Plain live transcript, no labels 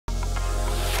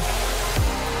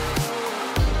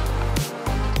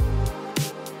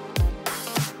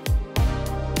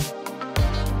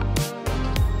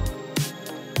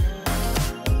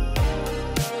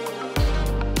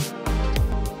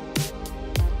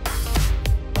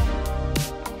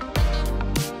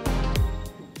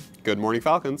Good morning,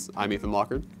 Falcons. I'm Ethan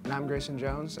Lockard. And I'm Grayson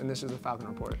Jones, and this is the Falcon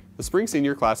Report. The spring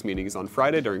senior class meeting is on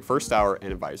Friday during first hour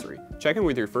and advisory. Check in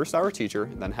with your first hour teacher,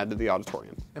 then head to the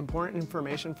auditorium. Important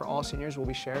information for all seniors will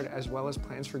be shared, as well as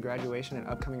plans for graduation and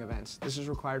upcoming events. This is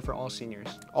required for all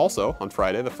seniors. Also, on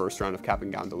Friday, the first round of cap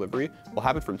and gown delivery will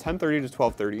happen from 10:30 to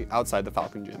 12:30 outside the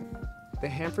Falcon gym. The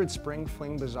Hanford Spring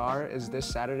Fling Bazaar is this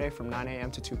Saturday from 9 a.m.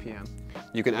 to 2 p.m.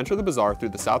 You can enter the bazaar through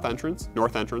the south entrance,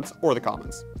 north entrance, or the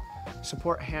commons.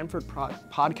 Support Hanford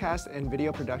Podcast and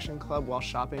Video Production Club while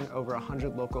shopping over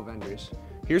 100 local vendors.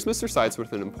 Here's Mr. Seitz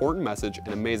with an important message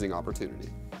and amazing opportunity.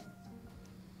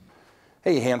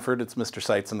 Hey Hanford, it's Mr.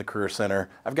 Seitz in the Career Center.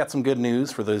 I've got some good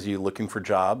news for those of you looking for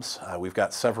jobs. We've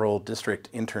got several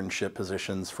district internship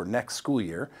positions for next school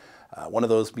year. One of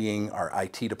those being our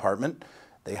IT department.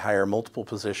 They hire multiple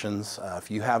positions.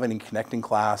 If you have any connecting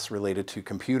class related to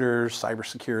computers,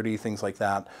 cybersecurity, things like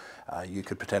that, you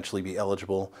could potentially be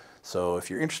eligible. So if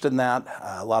you're interested in that,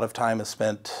 a lot of time is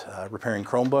spent repairing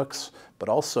Chromebooks, but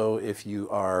also if you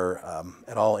are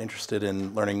at all interested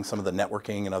in learning some of the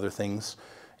networking and other things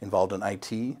involved in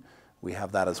IT, we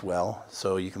have that as well.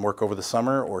 So you can work over the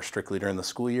summer or strictly during the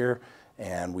school year,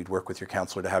 and we'd work with your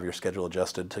counselor to have your schedule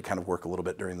adjusted to kind of work a little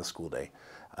bit during the school day.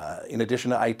 In addition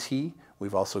to IT,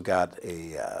 we've also got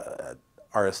a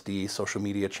RSD social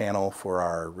media channel for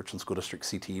our Richland School District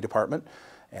CTE department,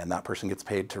 and that person gets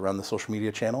paid to run the social media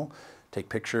channel, take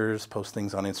pictures, post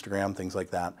things on Instagram, things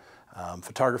like that.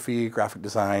 Photography, graphic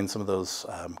design, some of those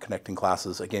connecting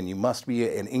classes. Again, you must be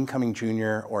an incoming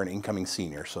junior or an incoming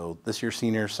senior. So this year's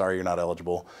senior, sorry you're not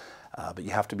eligible, but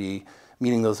you have to be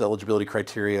meeting those eligibility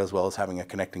criteria as well as having a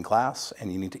connecting class,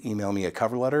 and you need to email me a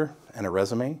cover letter and a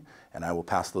resume, and I will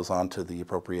pass those on to the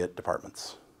appropriate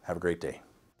departments. Have a great day.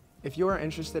 If you are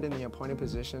interested in the appointed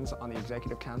positions on the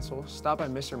Executive Council, stop by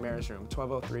Mr. Mayor's room,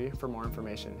 1203, for more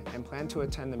information, and plan to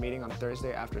attend the meeting on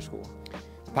Thursday after school.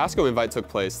 The PASCO invite took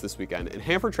place this weekend, and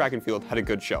Hanford Track and Field had a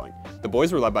good showing. The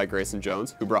boys were led by Grayson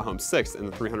Jones, who brought home 6th in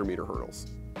the 300-meter hurdles.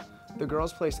 The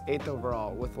girls placed 8th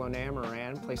overall, with Linnea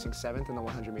Moran placing 7th in the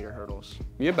 100-meter hurdles.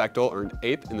 Mia Bechtel earned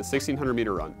 8th in the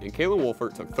 1600-meter run, and Caitlin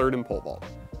Wolfert took 3rd in pole vault.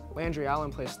 Landry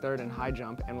Allen placed 3rd in high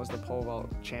jump and was the pole vault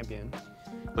champion.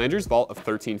 Landry's vault of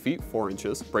 13 feet 4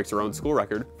 inches breaks her own school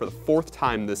record for the 4th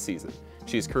time this season.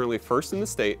 She is currently 1st in the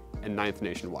state and 9th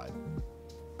nationwide.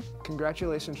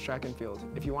 Congratulations, Track and Field.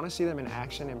 If you want to see them in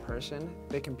action in person,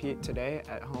 they compete today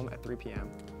at home at 3 p.m.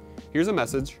 Here's a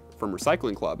message from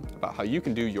Recycling Club about how you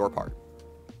can do your part.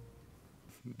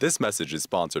 This message is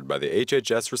sponsored by the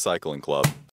HHS Recycling Club.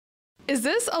 Is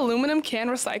this aluminum can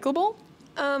recyclable?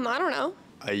 I don't know.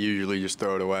 I usually just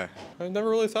throw it away. I've never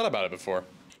really thought about it before.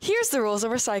 Here's the rules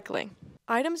of recycling.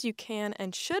 Items you can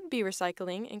and should be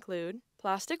recycling include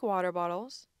plastic water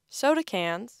bottles, soda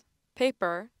cans,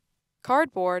 paper,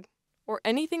 cardboard, or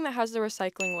anything that has the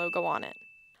recycling logo on it.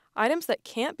 Items that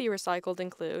can't be recycled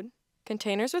include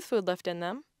containers with food left in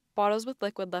them, bottles with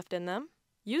liquid left in them,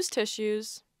 used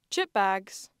tissues, chip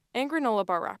bags, and granola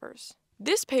bar wrappers.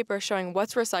 This paper showing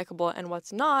what's recyclable and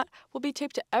what's not will be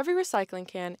taped to every recycling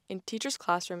can in teachers'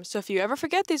 classrooms, so if you ever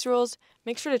forget these rules,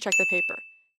 make sure to check the paper.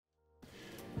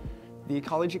 The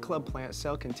Ecology Club plant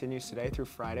sale continues today through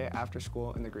Friday after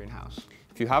school in the greenhouse.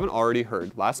 If you haven't already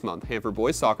heard, last month, Hanford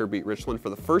boys soccer beat Richland for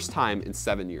the first time in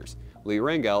 7 years.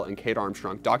 Rangel and Kade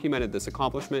Armstrong documented this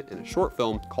accomplishment in a short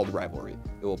film called Rivalry.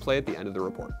 It will play at the end of the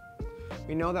report.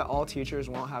 We know that all teachers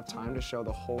won't have time to show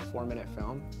the whole 4-minute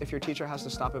film. If your teacher has to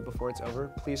stop it before it's over,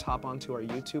 please hop onto our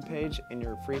YouTube page in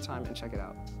your free time and check it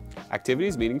out.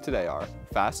 Activities meeting today are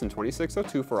FAST in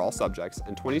 2602 for all subjects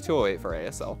and 2208 for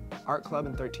ASL, Art Club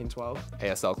in 1312,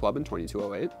 ASL Club in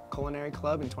 2208, Culinary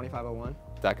Club in 2501,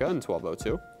 DECA in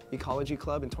 1202, Ecology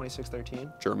Club in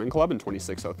 2613, German Club in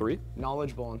 2603,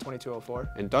 Knowledge Bowl in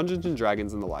 2204, and Dungeons &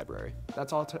 Dragons in the library.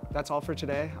 That's all for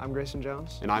today. I'm Grayson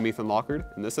Jones. And I'm Ethan Lockard,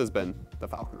 and this has been the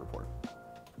Falcon Report.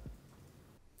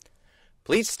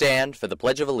 Please stand for the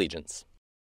Pledge of Allegiance.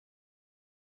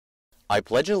 I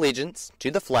pledge allegiance to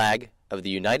the flag of the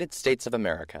United States of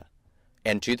America,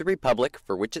 and to the republic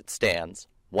for which it stands,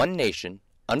 one nation,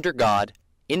 under God,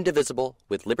 indivisible,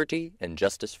 with liberty and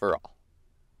justice for all.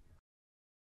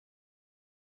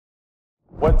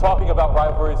 When talking about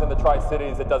rivalries in the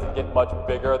Tri-Cities, it doesn't get much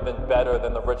bigger than better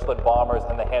than the Richland Bombers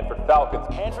and the Hanford Falcons.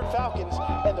 Hanford Falcons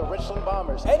and the Richland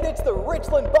Bombers. And it's the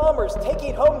Richland Bombers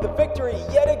taking home the victory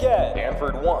yet again.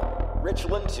 Hanford 1,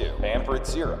 Richland 2, Hanford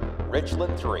 0,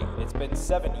 Richland 3. It's been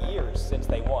 7 years since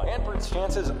they won. Hanford's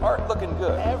chances aren't looking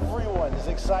good. Everyone is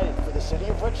excited for the city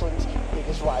of Richland's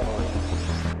biggest rivalry.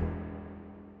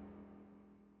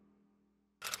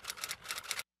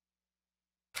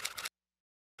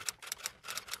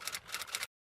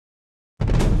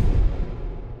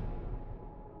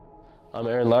 I'm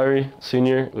Aaron Lowry,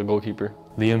 senior, the goalkeeper.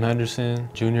 Liam Henderson,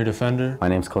 junior defender. My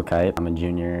name's Kate. I'm a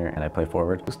junior and I play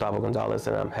forward. Gustavo Gonzalez,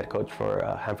 and I'm head coach for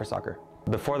Hanford Soccer.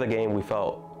 Before the game, we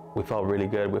felt really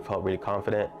good. We felt really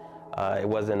confident. It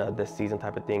wasn't a this season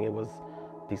type of thing. It was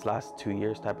these last 2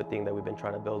 years type of thing that we've been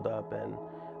trying to build up and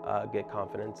get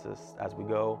confidence as we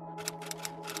go.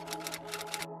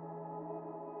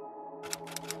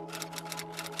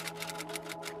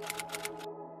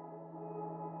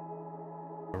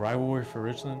 A rivalry for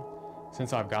Richland.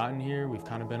 Since I've gotten here, we've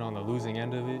kind of been on the losing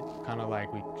end of it. Kind of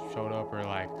like we showed up or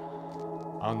like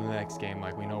on the next game,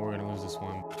 like we know we're gonna lose this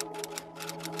one.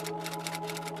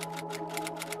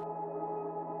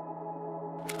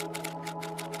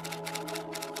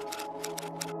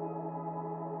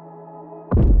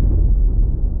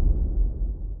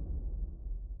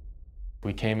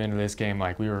 We came into this game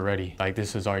like we were ready. Like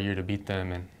this is our year to beat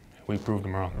them, and we proved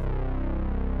them wrong.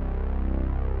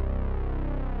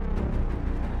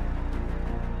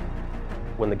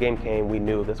 When the game came, we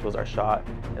knew this was our shot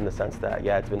in the sense that,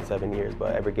 yeah, it's been 7 years,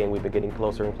 but every game we've been getting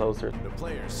closer and closer. The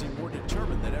players seem more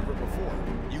determined than ever before.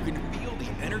 You can feel the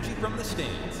energy from the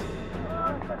stands.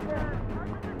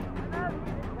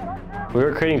 We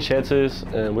were creating chances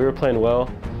and we were playing well.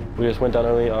 We just went down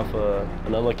early off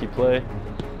an unlucky play.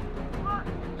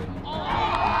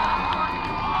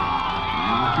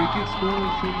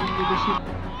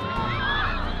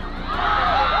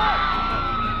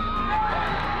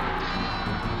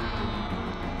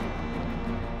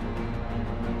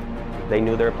 They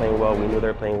knew they were playing well, we knew they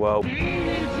were playing well.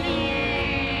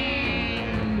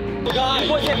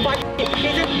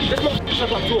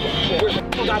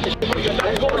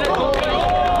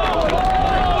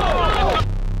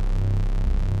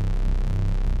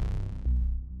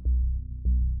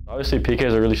 Obviously,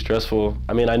 PKs are really stressful.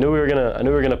 I mean, I knew we were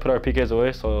gonna put our PKs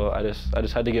away, so I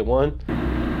just had to get one.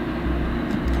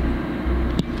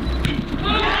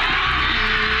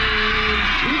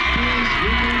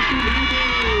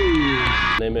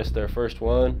 They missed their first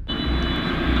one.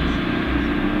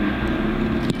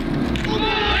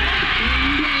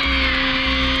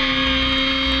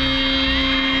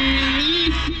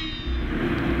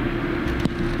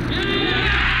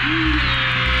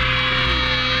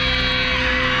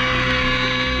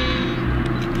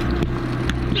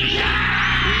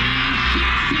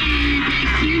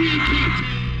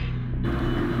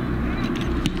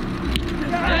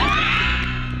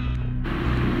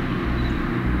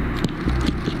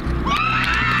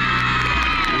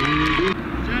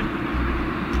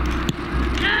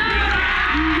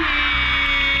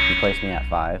 Placed me at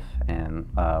 5, and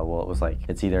well, it was like,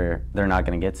 it's either they're not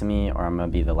gonna get to me or I'm gonna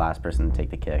be the last person to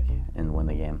take the kick and win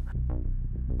the game.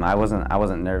 I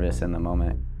wasn't nervous in the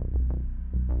moment.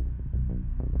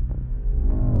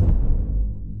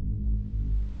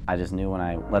 I just knew when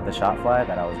I let the shot fly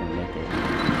that I was gonna make it.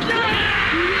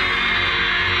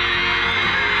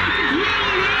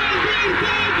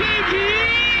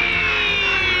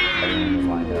 Everyone was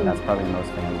lined up. That's probably the most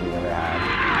fans we've ever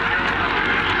had.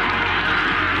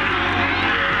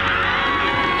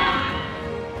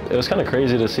 It was kind of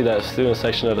crazy to see that student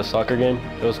section of the soccer game.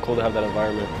 It was cool to have that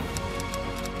environment.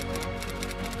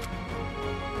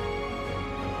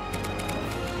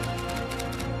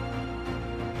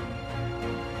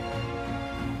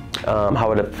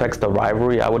 How it affects the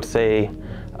rivalry, I would say,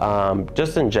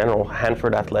 just in general,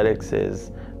 Hanford athletics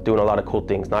is doing a lot of cool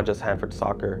things, not just Hanford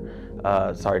soccer,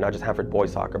 not just Hanford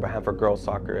boys soccer, but Hanford girls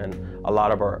soccer, and a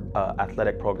lot of our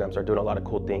athletic programs are doing a lot of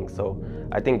cool things. So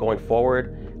I think going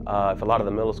forward, if a lot of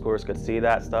the middle schoolers could see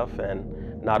that stuff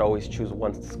and not always choose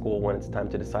one school when it's time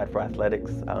to decide for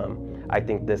athletics, I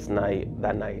think that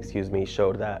night,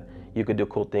 showed that you could do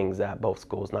cool things at both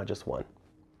schools, not just one.